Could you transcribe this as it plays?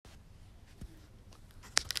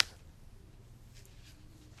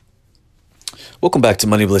Welcome back to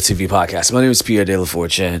Money Blitz TV podcast. My name is Pierre De La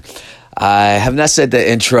Fortune. I have not said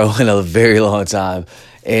the intro in a very long time.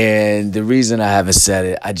 And the reason I haven't said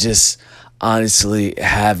it, I just honestly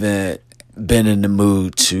haven't been in the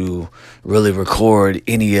mood to really record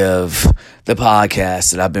any of the podcasts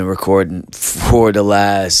that I've been recording for the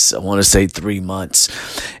last, I want to say 3 months.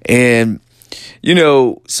 And,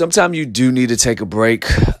 sometimes you do need to take a break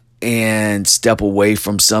and step away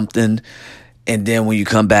from something. And then when you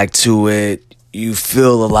come back to it, you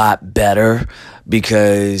feel a lot better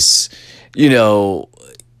because,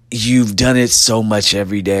 you've done it so much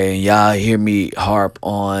every day. And y'all hear me harp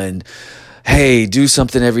on, hey, do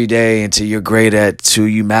something every day until you're great at, till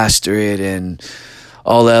you master it, and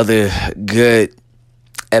all the other good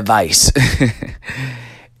advice.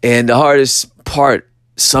 And the hardest part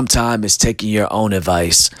sometimes is taking your own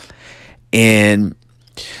advice. And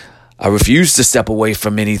I refuse to step away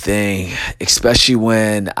from anything, especially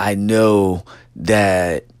when I know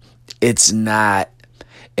that it's not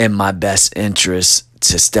in my best interest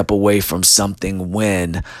to step away from something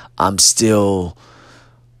when I'm still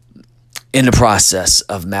in the process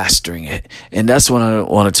of mastering it. And that's what I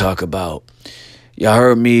want to talk about. Y'all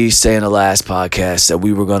heard me say in the last podcast that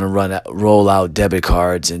we were going to roll out debit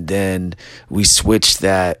cards, and then we switched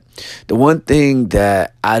that. The one thing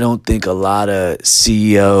that I don't think a lot of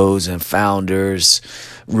CEOs and founders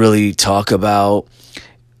really talk about,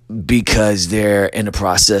 because they're in the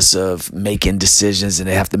process of making decisions and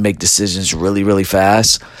they have to make decisions really, really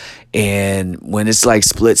fast. And when it's like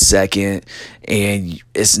split second and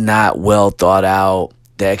it's not well thought out,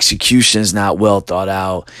 the execution's not well thought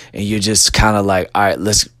out, and you're just kind of like, all right,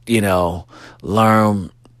 let's,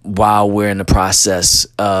 learn while we're in the process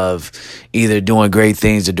of either doing great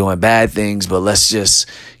things or doing bad things, but let's just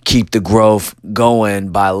keep the growth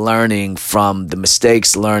going by learning from the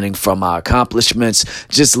mistakes, learning from our accomplishments,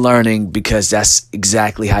 just learning, because that's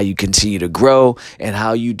exactly how you continue to grow and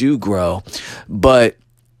how you do grow. But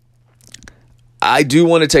I do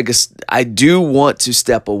want to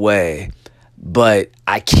step away, but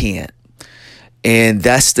I can't. And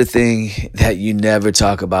that's the thing that you never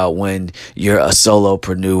talk about when you're a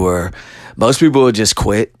solopreneur. Most people will just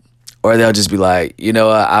quit, or they'll just be like,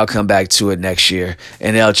 I'll come back to it next year.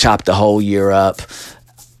 And they'll chop the whole year up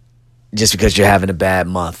just because you're having a bad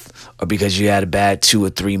month or because you had a bad 2 or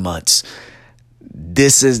 3 months.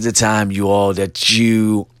 This is the time, that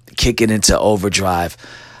you kick it into overdrive.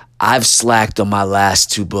 I've slacked on my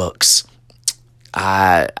last 2 books.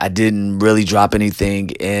 I didn't really drop anything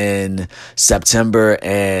in September,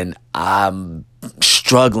 and I'm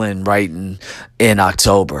struggling writing in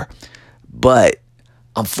October. But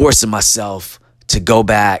I'm forcing myself to go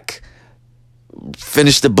back,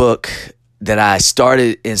 finish the book that I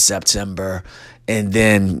started in September, and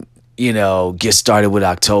then, get started with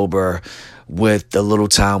October with the little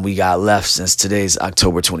time we got left, since today's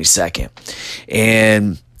October 22nd.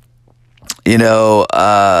 And,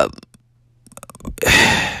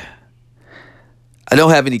 I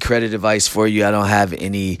don't have any credit advice for you. I don't have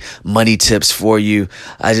any money tips for you.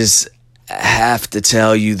 I just have to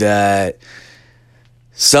tell you that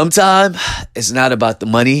sometimes it's not about the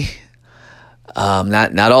money.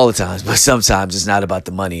 Not all the times, but sometimes it's not about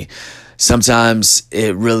the money. Sometimes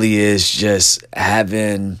it really is just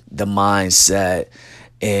having the mindset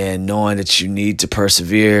and knowing that you need to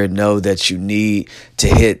persevere, know that you need to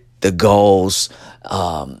hit the goals,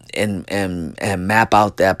 and map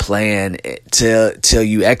out that plan till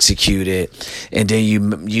you execute it, and then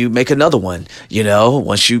you make another one.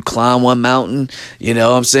 Once you climb one mountain, what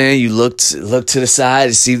I'm saying, you look to the side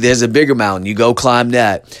and see there's a bigger mountain. You go climb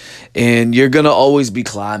that, and you're gonna always be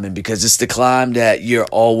climbing, because it's the climb that you're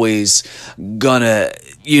always gonna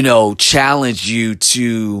challenge you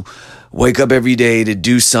to wake up every day to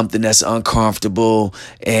do something that's uncomfortable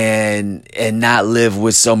and not live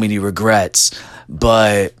with so many regrets.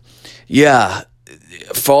 But yeah,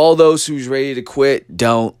 for all those who's ready to quit,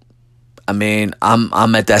 don't. I'm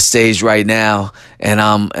at that stage right now, and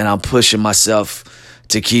I'm pushing myself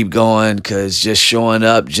to keep going, because just showing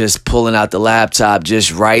up, just pulling out the laptop,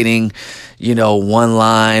 just writing, one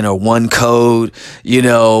line or one code,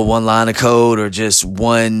 one line of code, or just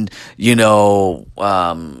one,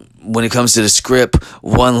 when it comes to the script,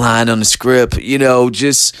 one line on the script,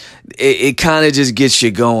 just it kind of just gets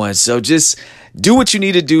you going. So just do what you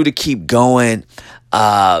need to do to keep going,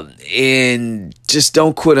 and just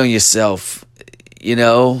don't quit on yourself. You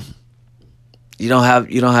don't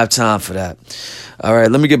have time for that. All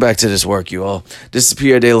right, let me get back to this work, you all. This is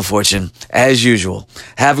Pierre De La Fortune, as usual.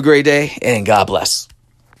 Have a great day, and God bless.